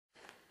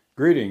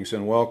Greetings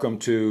and welcome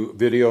to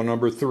video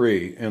number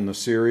 3 in the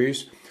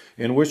series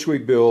in which we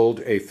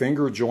build a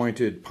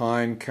finger-jointed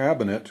pine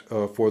cabinet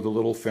for the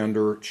little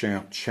Fender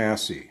Champ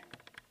chassis.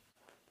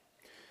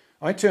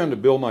 I tend to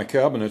build my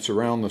cabinets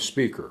around the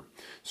speaker.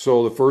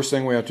 So the first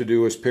thing we have to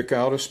do is pick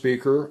out a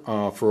speaker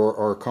for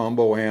our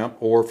combo amp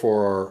or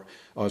for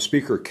our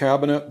speaker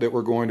cabinet that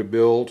we're going to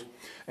build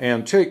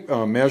and take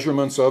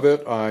measurements of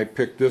it. I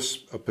picked this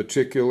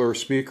particular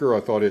speaker. I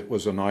thought it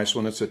was a nice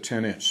one. It's a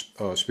 10-inch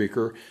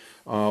speaker.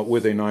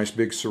 With a nice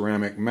big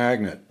ceramic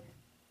magnet.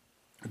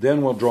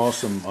 Then we'll draw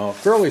some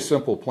fairly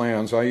simple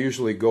plans. I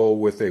usually go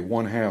with a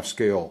 1/2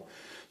 scale.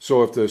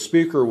 So if the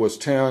speaker was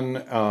 10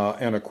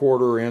 and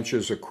 1/4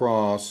 inches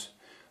across,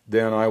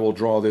 then I will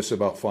draw this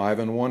about 5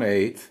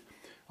 1/8.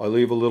 I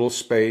leave a little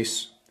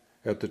space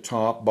at the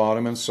top,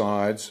 bottom, and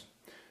sides,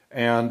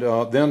 and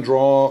then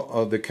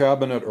draw the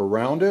cabinet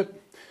around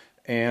it.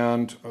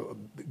 And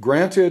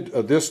granted,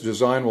 this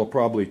design will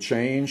probably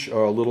change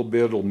a little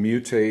bit. It'll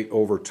mutate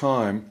over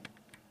time.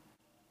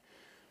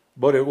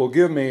 But it will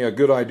give me a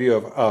good idea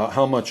of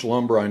how much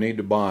lumber I need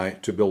to buy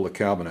to build a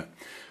cabinet.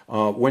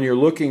 When you're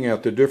looking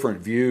at the different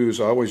views,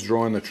 I always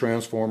draw in the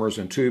transformers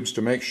and tubes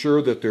to make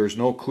sure that there's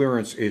no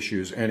clearance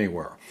issues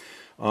anywhere.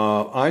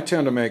 I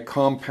tend to make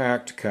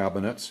compact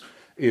cabinets.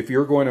 If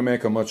you're going to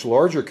make a much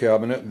larger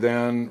cabinet,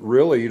 then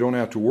really you don't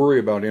have to worry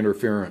about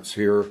interference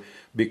here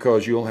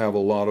because you'll have a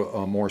lot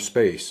of more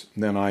space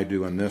than I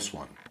do in this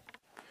one.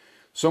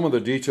 Some of the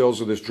details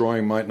of this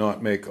drawing might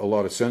not make a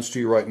lot of sense to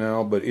you right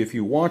now, but if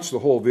you watch the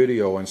whole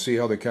video and see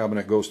how the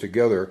cabinet goes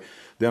together,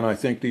 then I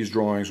think these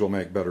drawings will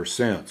make better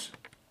sense.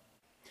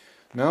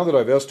 Now that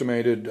I've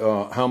estimated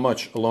how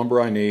much lumber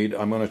I need,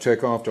 I'm going to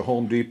take off to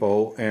Home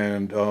Depot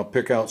and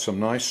pick out some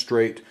nice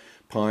straight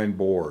pine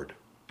board.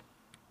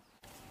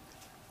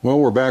 Well,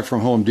 we're back from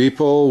Home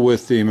Depot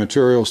with the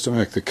materials to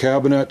make the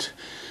cabinet.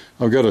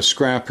 I've got a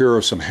scrap here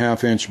of some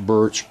 1/2-inch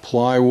birch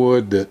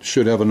plywood that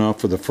should have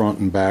enough for the front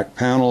and back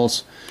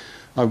panels.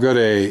 I've got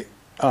a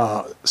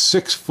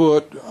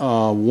 6-foot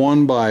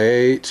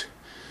 1x8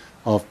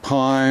 of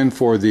pine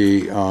for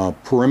the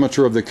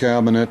perimeter of the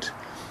cabinet,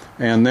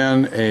 and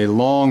then a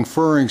long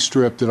furring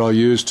strip that I'll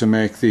use to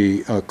make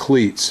the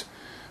cleats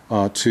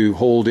to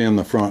hold in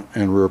the front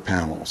and rear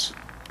panels.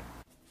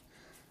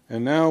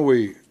 And now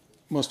we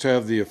must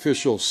have the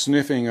official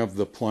sniffing of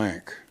the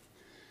plank.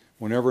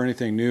 Whenever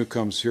anything new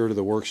comes here to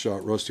the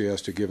workshop, Rusty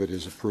has to give it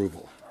his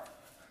approval.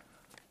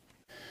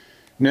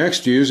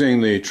 Next, using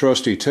the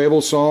trusty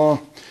table saw,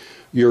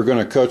 you're going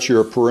to cut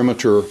your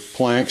perimeter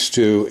planks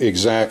to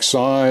exact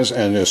size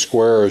and as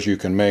square as you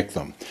can make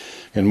them.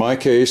 In my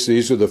case,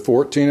 these are the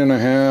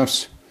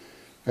 14.5s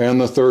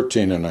and the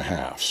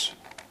 13.5s.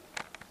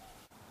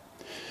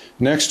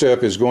 Next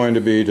step is going to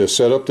be to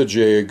set up the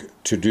jig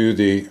to do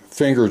the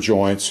finger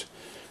joints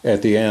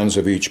at the ends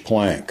of each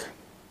plank.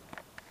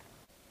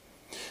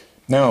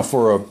 Now,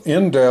 for an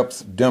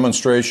in-depth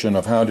demonstration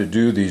of how to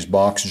do these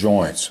box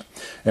joints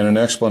and an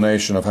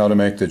explanation of how to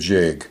make the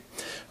jig,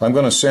 I'm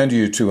going to send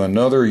you to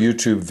another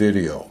YouTube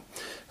video.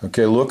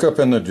 Okay, look up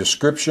in the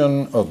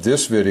description of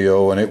this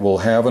video and it will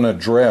have an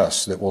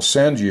address that will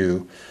send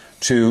you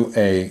to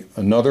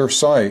another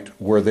site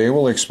where they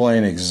will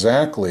explain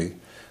exactly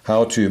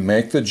how to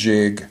make the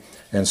jig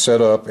and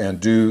set up and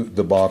do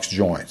the box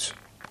joints.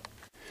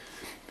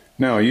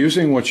 Now,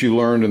 using what you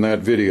learned in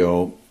that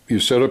video, you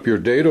set up your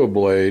dado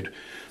blade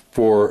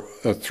for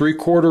a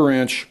 3/4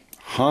 inch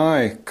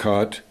high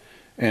cut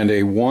and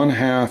a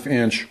 1/2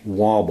 inch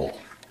wobble.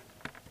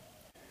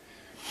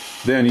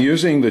 Then,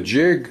 using the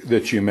jig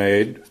that you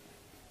made,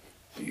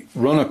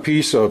 run a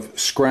piece of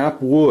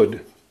scrap wood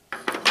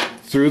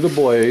through the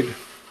blade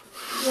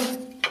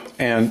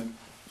and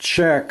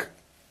check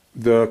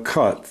the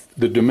cut,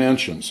 the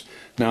dimensions.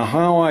 Now,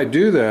 how I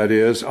do that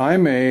is I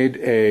made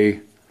a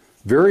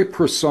very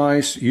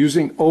precise,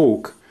 using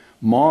oak,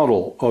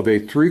 model of a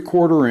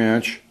 3/4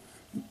 inch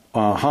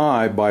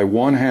high by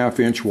 1/2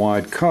 inch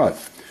wide cut.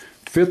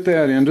 Fit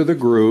that into the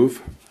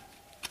groove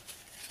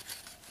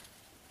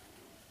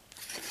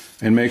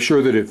and make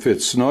sure that it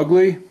fits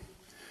snugly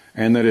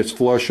and that it's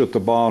flush at the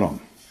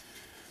bottom.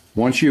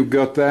 Once you've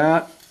got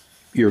that,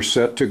 you're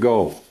set to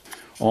go.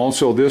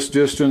 Also, this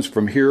distance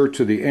from here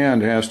to the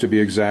end has to be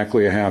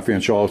exactly 1/2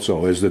 inch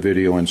also, as the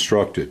video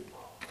instructed.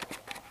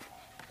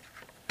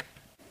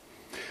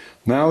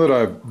 Now that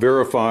I've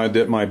verified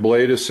that my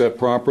blade is set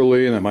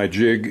properly and that my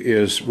jig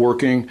is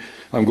working,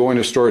 I'm going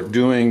to start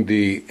doing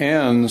the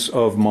ends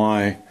of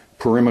my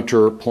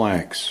perimeter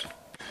planks.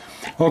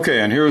 Okay,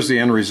 and here's the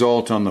end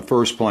result on the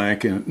first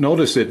plank. And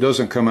notice it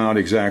doesn't come out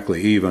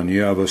exactly even.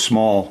 You have a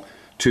small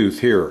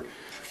tooth here.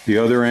 The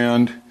other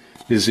end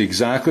is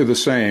exactly the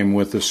same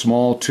with the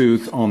small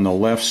tooth on the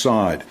left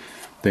side.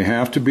 They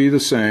have to be the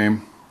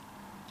same.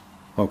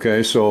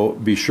 Okay, so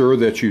be sure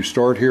that you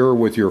start here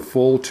with your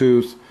full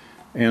tooth,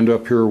 end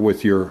up here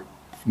with your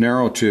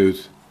narrow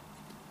tooth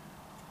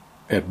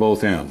at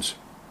both ends.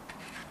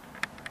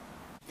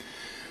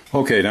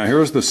 Okay, now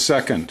here's the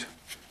second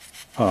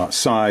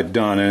side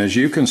done, and as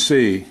you can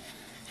see,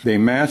 they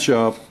match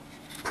up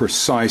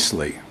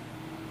precisely.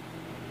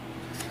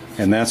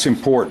 and that's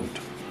important.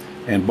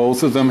 And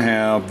both of them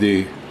have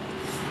the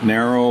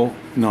narrow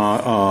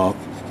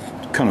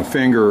kind of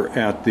finger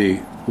at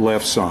the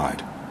left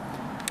side.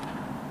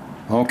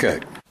 Okay,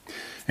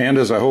 and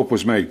as I hope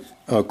was made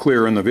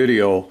clear in the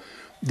video,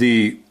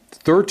 the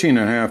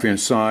 13.5-inch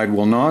side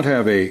will not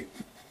have a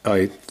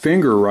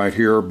finger right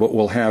here, but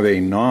will have a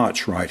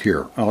notch right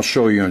here. I'll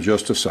show you in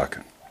just a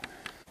second.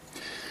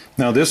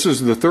 Now this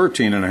is the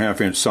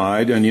 13.5-inch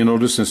side, and you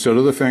notice instead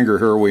of the finger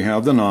here we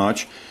have the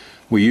notch.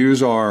 We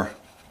use our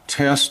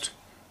test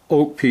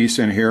oak piece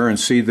in here and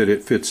see that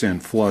it fits in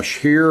flush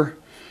here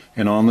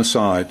and on the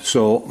side.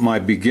 So my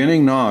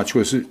beginning notch,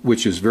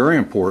 which is very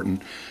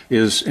important,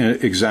 is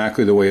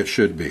exactly the way it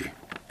should be.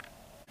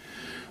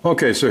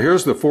 Okay, so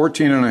here's the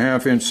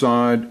 14.5-inch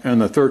side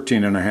and the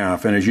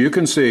 13.5, and as you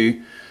can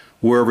see,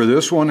 wherever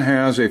this one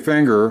has a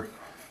finger,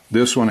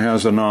 this one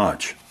has a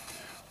notch.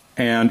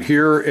 And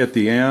here at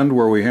the end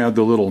where we have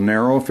the little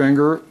narrow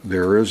finger,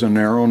 there is a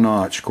narrow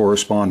notch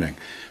corresponding.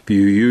 If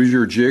you use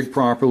your jig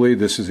properly,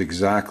 this is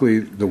exactly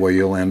the way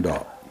you'll end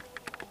up.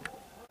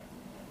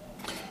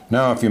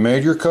 Now if you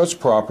made your cuts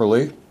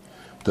properly,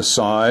 the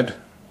side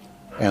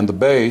and the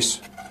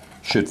base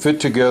should fit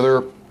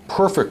together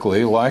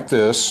perfectly like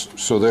this,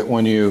 so that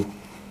when you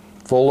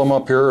fold them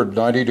up here at a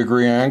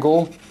 90-degree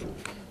angle,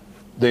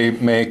 they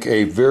make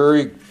a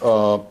very,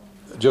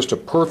 just a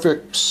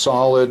perfect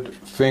solid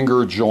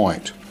finger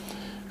joint,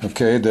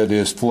 okay, that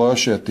is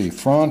flush at the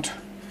front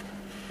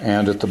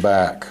and at the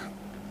back.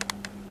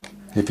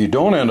 If you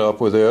don't end up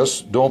with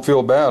this, don't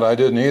feel bad. I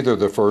didn't either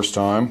the first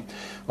time.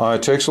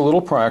 It takes a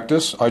little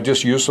practice. I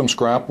just use some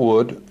scrap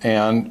wood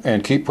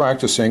and keep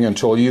practicing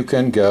until you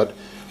can get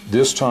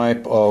this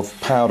type of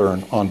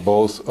pattern on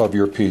both of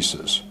your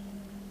pieces.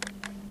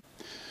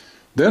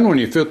 Then when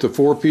you fit the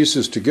four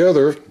pieces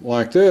together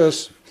like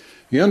this,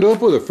 you end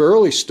up with a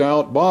fairly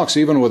stout box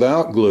even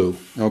without glue.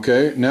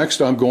 Okay,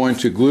 next I'm going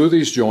to glue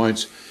these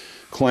joints,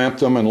 clamp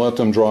them, and let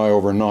them dry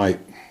overnight.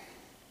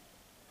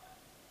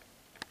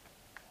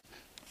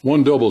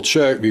 One double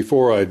check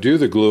before I do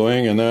the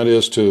gluing, and that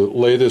is to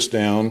lay this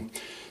down,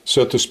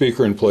 set the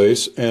speaker in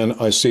place, and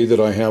I see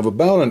that I have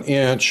about 1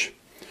 inch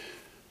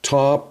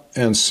top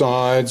and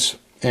sides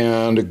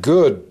and a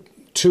good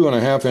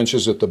 2.5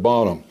 inches at the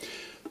bottom.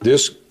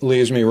 This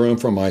leaves me room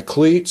for my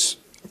cleats,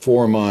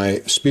 for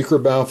my speaker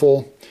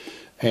baffle,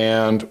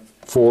 and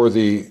for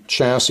the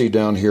chassis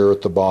down here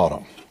at the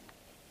bottom.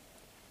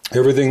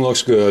 Everything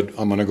looks good.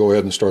 I'm going to go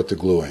ahead and start the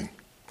gluing.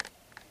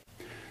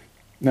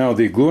 Now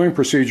the gluing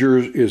procedure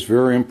is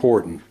very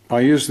important. I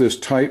use this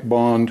Tight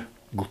Bond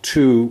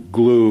 2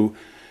 glue.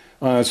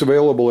 It's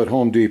available at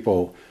Home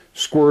Depot.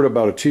 Squirt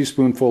about a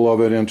teaspoonful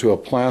of it into a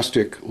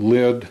plastic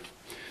lid.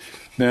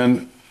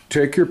 Then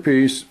take your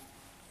piece,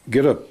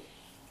 get a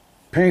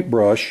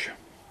paintbrush,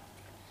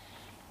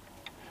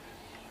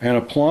 and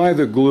apply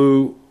the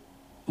glue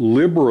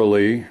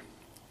liberally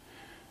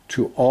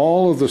to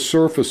all of the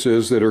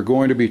surfaces that are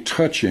going to be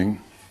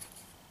touching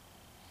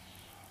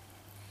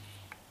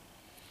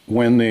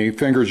when the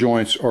finger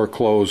joints are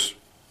closed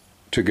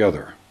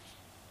together.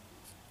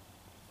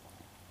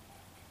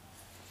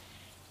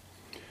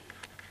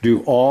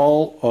 Do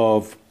all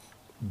of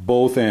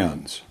both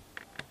ends.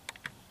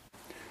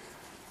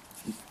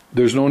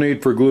 There's no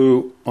need for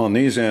glue on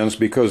these ends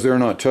because they're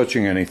not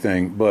touching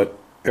anything, but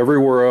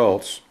everywhere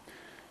else,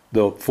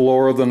 the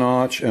floor of the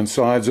notch and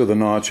sides of the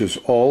notches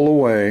all the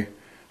way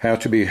have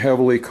to be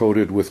heavily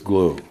coated with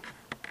glue.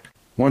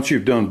 Once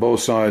you've done both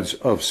sides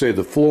of, say,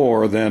 the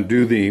floor, then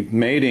do the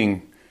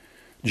mating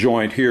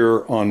joint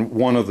here on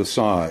one of the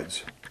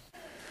sides.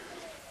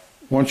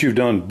 Once you've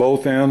done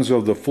both ends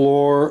of the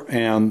floor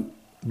and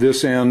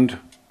this end,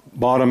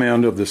 bottom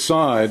end of the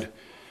side,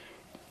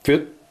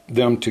 fit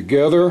them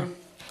together.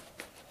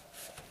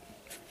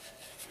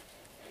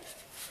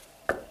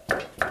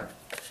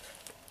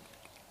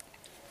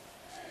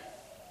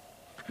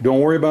 Don't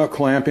worry about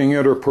clamping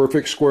it or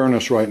perfect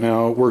squareness right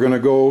now. We're going to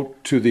go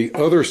to the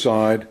other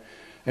side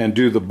and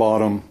do the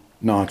bottom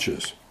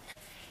notches.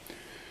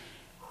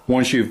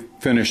 Once you've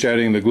finished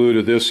adding the glue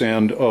to this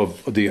end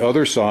of the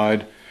other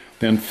side,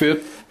 then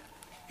fit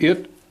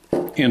it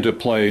into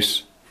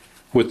place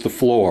with the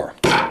floor.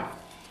 You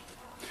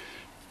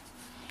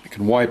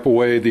can wipe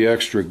away the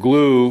extra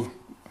glue.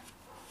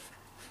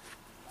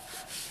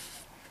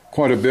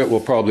 Quite a bit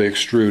will probably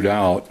extrude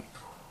out.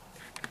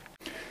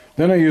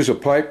 Then I use a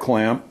pipe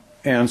clamp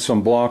and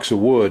some blocks of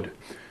wood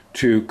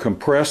to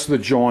compress the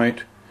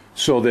joint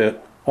so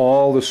that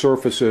all the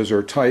surfaces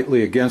are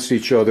tightly against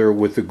each other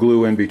with the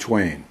glue in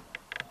between.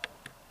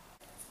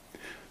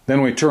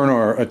 Then we turn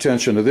our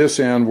attention to this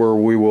end where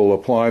we will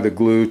apply the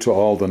glue to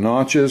all the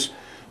notches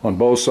on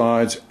both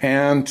sides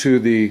and to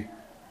the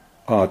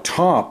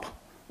top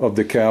of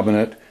the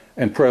cabinet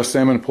and press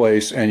them in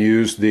place and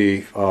use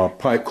the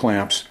pipe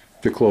clamps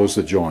to close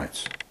the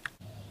joints.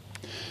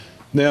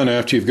 Then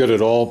after you've got it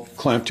all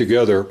clamped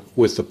together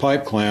with the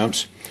pipe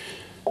clamps,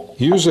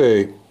 use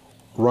a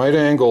right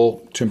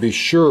angle to be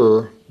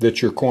sure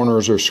that your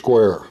corners are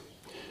square.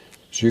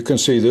 As you can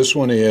see, this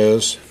one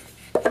is.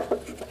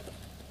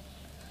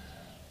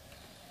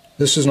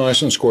 This is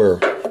nice and square.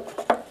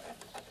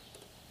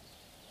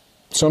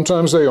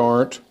 Sometimes they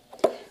aren't.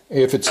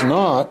 If it's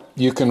not,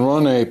 you can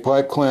run a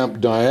pipe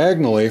clamp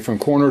diagonally from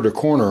corner to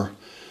corner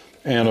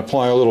and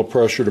apply a little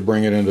pressure to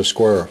bring it into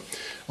square.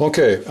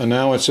 Okay, and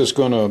now it's just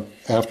going to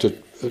have to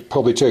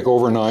probably take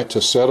overnight to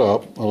set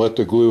up. I'll let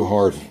the glue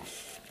harden.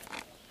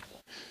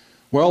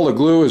 Well, the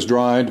glue is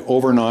dried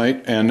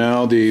overnight, and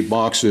now the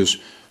box is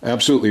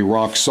absolutely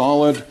rock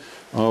solid.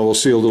 We'll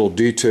see a little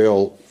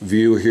detail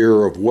view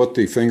here of what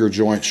the finger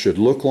joint should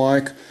look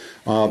like.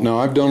 Now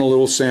I've done a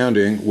little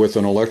sanding with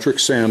an electric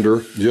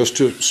sander just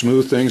to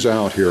smooth things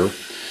out here,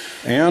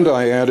 and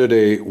I added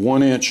a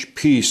 1-inch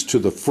piece to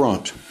the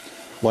front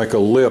like a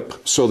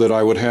lip so that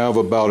I would have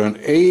about an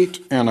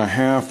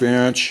 8.5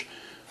 inch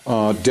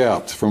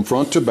depth from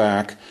front to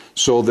back,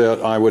 so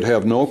that I would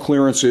have no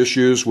clearance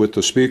issues with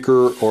the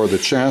speaker or the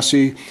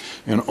chassis,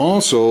 and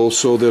also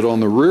so that on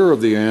the rear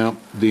of the amp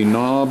the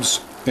knobs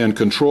and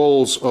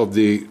controls of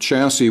the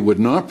chassis would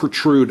not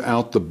protrude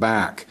out the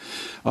back.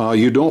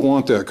 You don't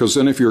want that, because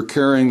then if you're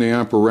carrying the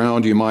amp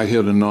around, you might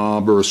hit a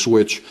knob or a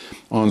switch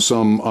on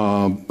some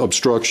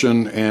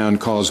obstruction and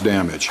cause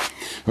damage.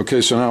 Okay,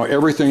 so now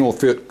everything will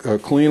fit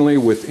cleanly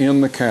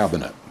within the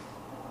cabinet.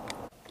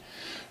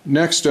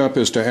 Next step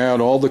is to add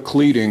all the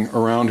cleating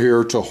around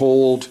here to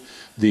hold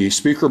the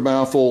speaker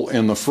baffle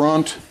in the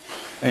front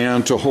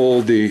and to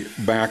hold the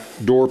back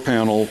door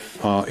panel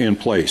in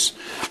place.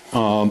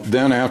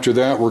 Then after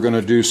that, we're going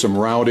to do some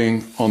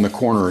routing on the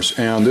corners,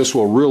 and this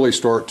will really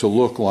start to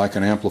look like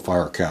an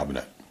amplifier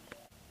cabinet.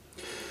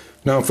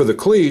 Now for the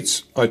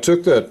cleats, I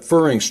took that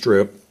furring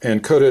strip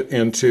and cut it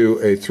into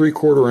a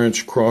 3/4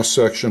 inch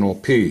cross-sectional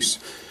piece,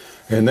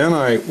 and then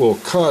I will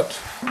cut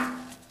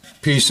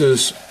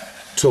pieces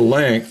to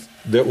length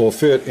that will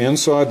fit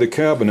inside the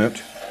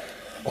cabinet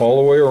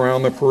all the way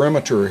around the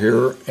perimeter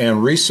here,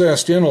 and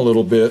recessed in a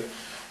little bit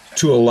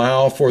to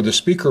allow for the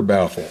speaker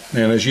baffle.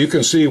 And as you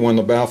can see, when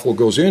the baffle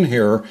goes in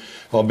here,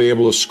 I'll be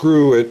able to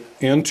screw it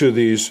into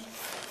these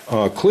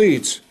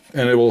cleats,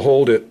 and it will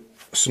hold it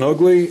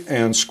snugly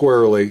and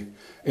squarely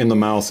in the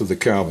mouth of the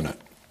cabinet.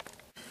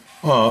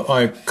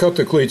 I cut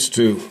the cleats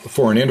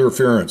for an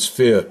interference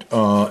fit,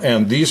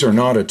 and these are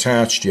not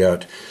attached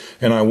yet,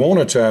 and I won't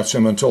attach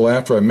them until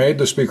after I made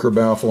the speaker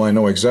baffle. I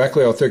know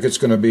exactly how thick it's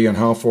going to be and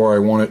how far I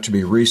want it to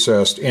be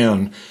recessed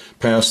in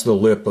past the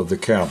lip of the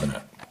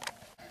cabinet.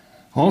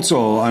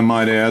 Also, I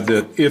might add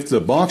that if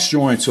the box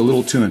joint's a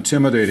little too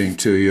intimidating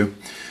to you,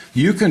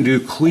 you can do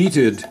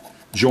cleated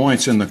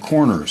joints in the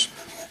corners.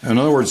 In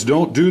other words,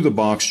 don't do the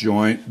box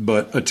joint,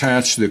 but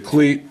attach the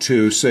cleat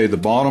to, say, the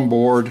bottom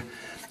board,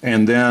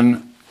 and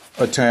then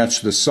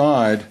attach the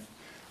side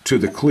to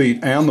the cleat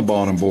and the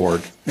bottom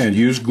board, and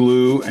use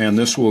glue, and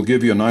this will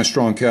give you a nice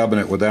strong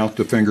cabinet without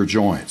the finger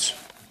joints.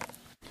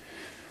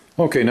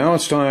 Okay, now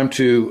it's time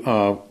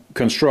to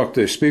construct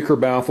the speaker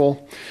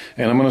baffle,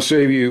 and I'm going to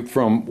save you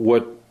from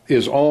what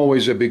is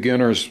always a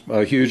beginner's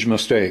huge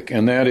mistake,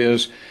 and that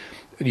is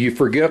you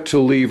forget to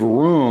leave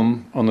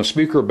room on the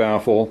speaker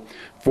baffle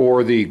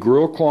for the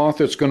grill cloth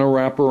that's going to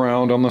wrap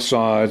around on the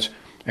sides,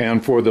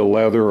 and for the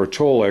leather or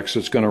Tolex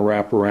that's going to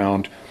wrap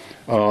around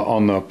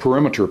on the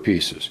perimeter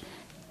pieces.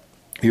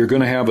 You're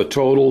going to have a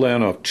total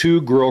then of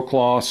 2 grill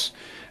cloths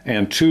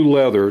and 2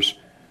 leathers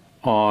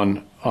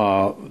on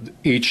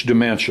each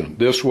dimension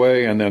this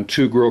way, and then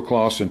 2 grill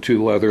cloths and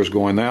 2 leathers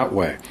going that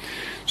way.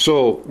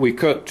 So we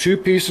cut 2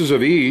 pieces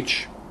of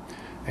each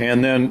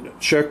and then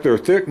check their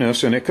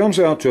thickness, and it comes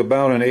out to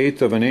about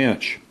 1/8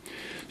 inch.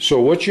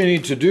 So what you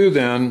need to do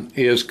then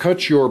is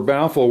cut your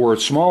baffle where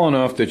it's small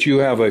enough that you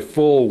have a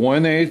full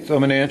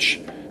 1/8 inch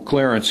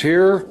clearance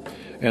here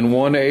and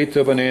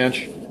 1/8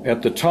 inch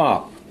at the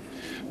top.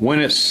 When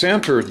it's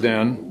centered,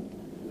 then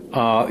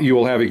you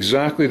will have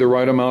exactly the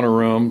right amount of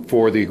room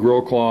for the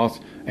grill cloth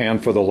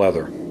and for the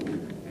leather.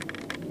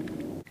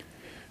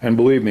 And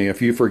believe me,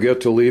 if you forget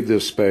to leave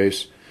this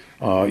space,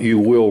 you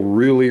will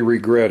really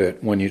regret it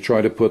when you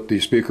try to put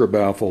the speaker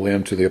baffle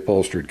into the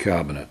upholstered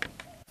cabinet.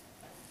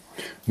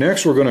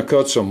 Next, we're going to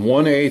cut some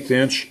 1/8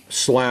 inch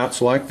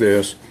slats like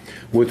this,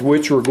 with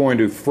which we're going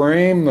to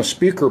frame the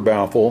speaker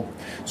baffle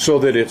so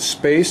that it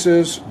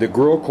spaces the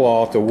grill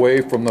cloth away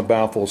from the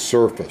baffle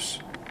surface.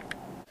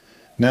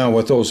 Now,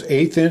 with those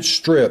 1/8 inch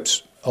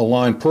strips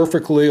aligned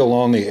perfectly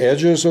along the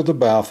edges of the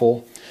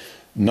baffle,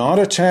 not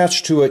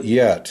attached to it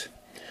yet,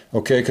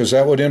 okay, because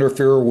that would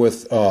interfere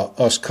with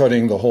us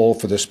cutting the hole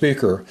for the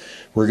speaker,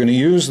 we're going to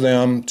use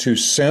them to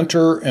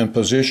center and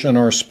position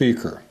our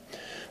speaker.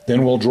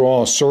 Then we'll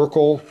draw a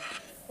circle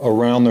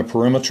around the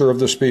perimeter of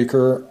the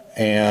speaker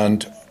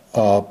and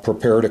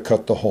prepare to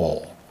cut the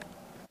hole.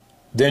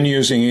 Then,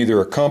 using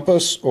either a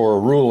compass or a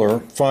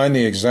ruler, find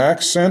the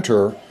exact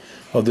center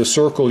of the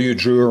circle you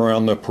drew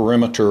around the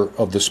perimeter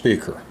of the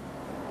speaker.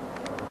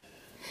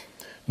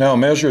 Now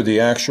measure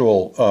the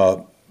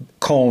actual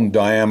cone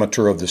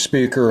diameter of the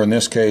speaker. In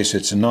this case,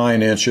 it's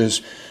 9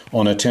 inches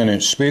on a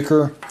 10-inch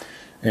speaker.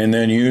 And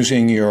then,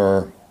 using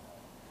your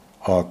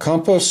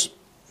compass,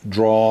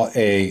 draw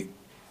a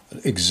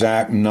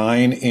exact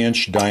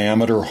 9-inch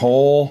diameter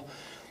hole,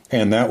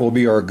 and that will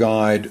be our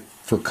guide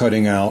for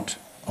cutting out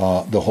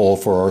the hole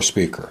for our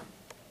speaker.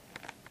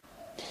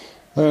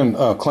 Then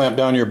clamp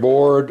down your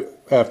board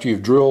after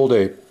you've drilled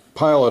a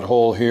pilot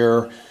hole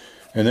here,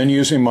 and then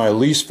using my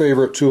least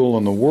favorite tool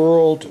in the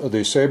world,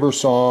 the saber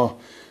saw,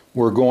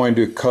 we're going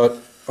to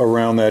cut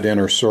around that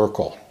inner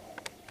circle.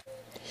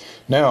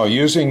 Now,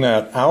 using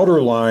that outer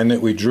line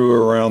that we drew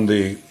around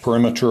the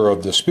perimeter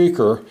of the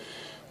speaker,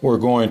 we're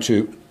going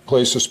to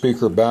place the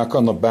speaker back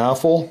on the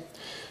baffle,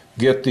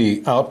 get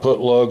the output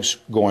lugs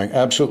going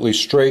absolutely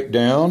straight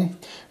down,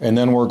 and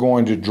then we're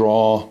going to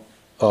draw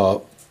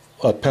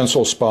a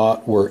pencil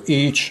spot where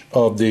each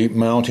of the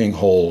mounting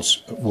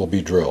holes will be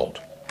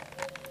drilled.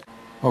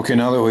 Okay,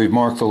 now that we've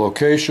marked the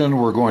location,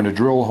 we're going to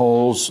drill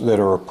holes that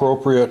are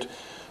appropriate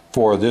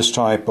for this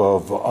type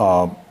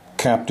of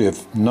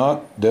captive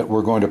nut that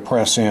we're going to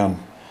press in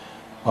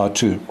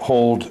to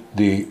hold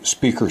the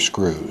speaker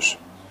screws.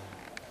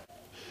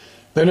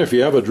 Then if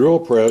you have a drill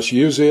press,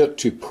 use it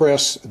to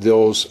press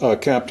those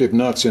captive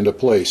nuts into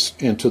place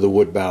into the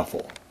wood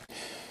baffle.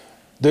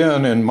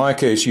 Then, in my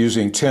case,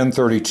 using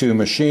 1032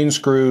 machine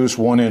screws,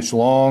 1 inch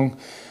long,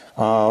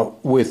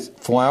 with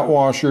flat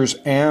washers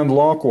and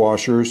lock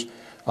washers,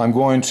 I'm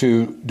going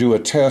to do a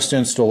test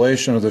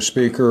installation of the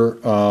speaker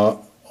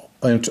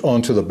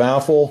onto the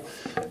baffle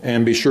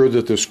and be sure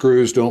that the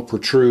screws don't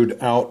protrude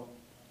out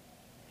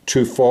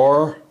too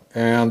far,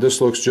 and this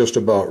looks just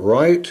about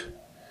right.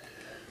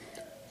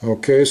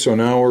 Okay, so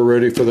now we're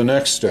ready for the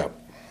next step.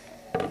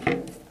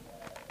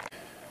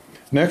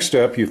 Next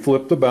step, you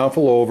flip the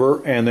baffle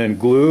over and then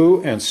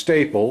glue and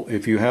staple,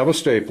 if you have a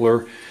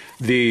stapler,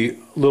 the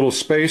little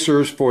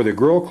spacers for the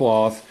grill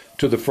cloth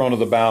to the front of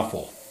the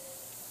baffle.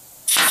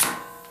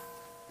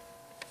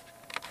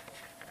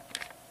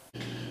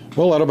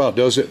 Well, that about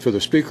does it for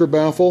the speaker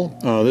baffle.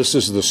 This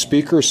is the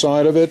speaker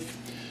side of it,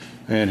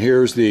 and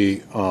here's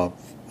the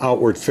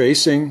outward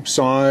facing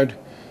side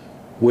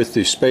with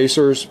the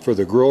spacers for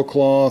the grill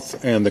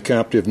cloth and the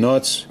captive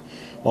nuts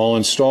all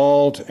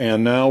installed.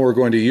 And now we're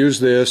going to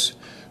use this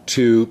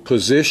to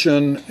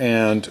position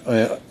and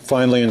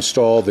finally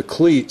install the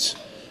cleats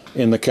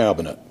in the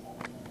cabinet.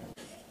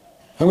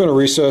 I'm going to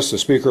recess the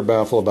speaker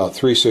baffle about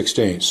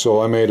 3/16.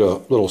 So I made a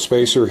little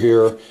spacer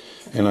here,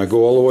 and I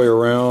go all the way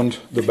around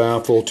the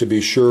baffle to be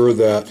sure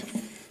that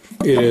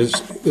it is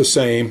the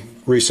same,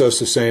 recess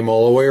the same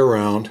all the way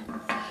around.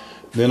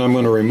 Then I'm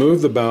going to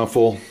remove the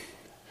baffle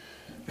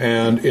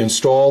and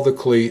install the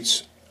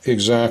cleats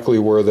exactly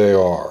where they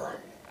are.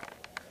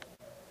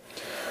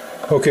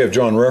 Okay, I've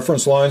drawn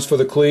reference lines for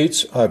the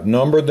cleats. I've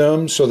numbered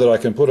them so that I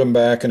can put them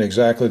back in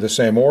exactly the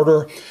same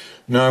order.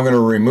 Now I'm going to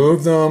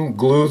remove them,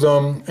 glue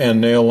them,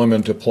 and nail them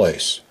into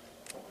place.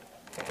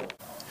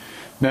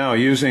 Now,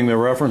 using the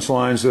reference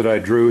lines that I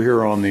drew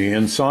here on the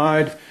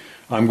inside,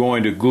 I'm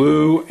going to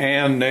glue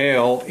and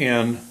nail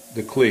in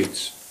the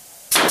cleats.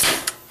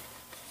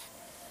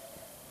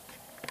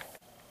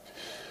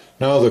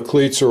 Now the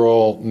cleats are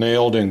all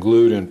nailed and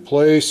glued in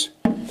place.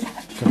 I'm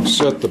going to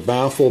set the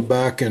baffle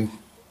back and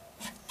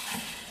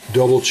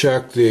double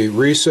check the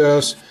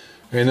recess,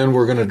 and then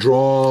we're going to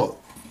draw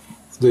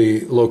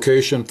the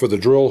location for the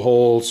drill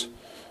holes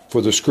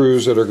for the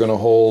screws that are going to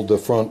hold the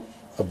front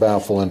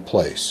baffle in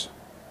place.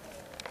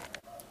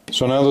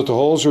 So now that the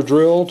holes are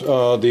drilled,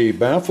 the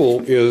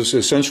baffle is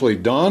essentially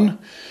done,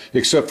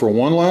 except for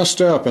one last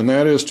step, and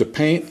that is to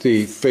paint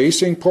the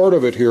facing part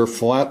of it here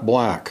flat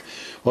black.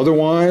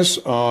 Otherwise,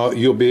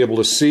 you'll be able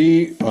to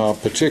see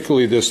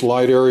particularly this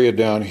light area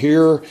down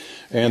here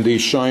and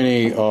these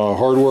shiny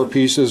hardware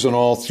pieces and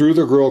all through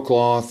the grill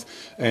cloth,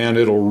 and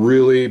it'll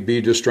really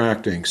be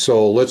distracting.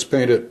 So let's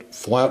paint it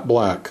flat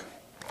black.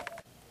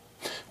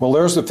 Well,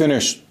 there's the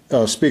finished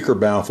speaker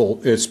baffle.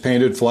 It's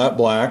painted flat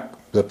black.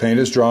 The paint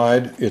is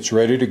dried. It's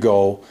ready to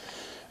go.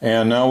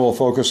 And now we'll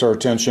focus our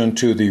attention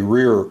to the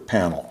rear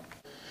panel.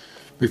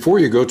 Before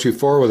you go too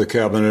far with the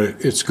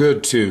cabinet, it's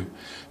good to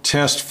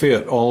test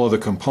fit all of the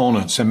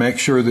components and make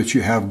sure that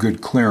you have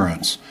good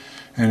clearance.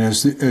 And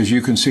as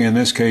you can see in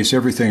this case,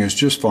 everything is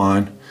just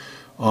fine.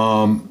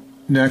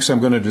 Next, I'm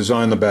going to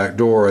design the back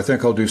door. I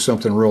think I'll do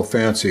something real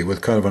fancy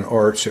with kind of an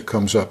arch that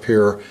comes up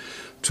here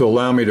to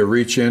allow me to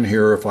reach in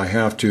here if I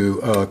have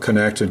to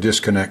connect and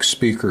disconnect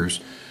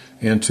speakers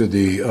into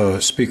the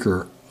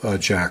speaker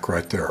jack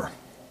right there.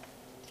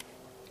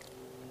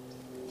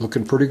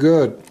 Looking pretty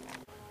good.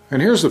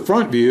 And here's the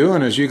front view,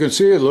 and as you can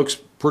see, it looks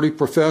pretty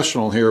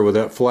professional here with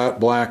that flat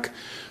black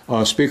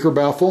speaker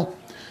baffle.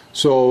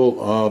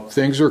 So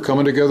things are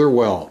coming together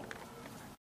well.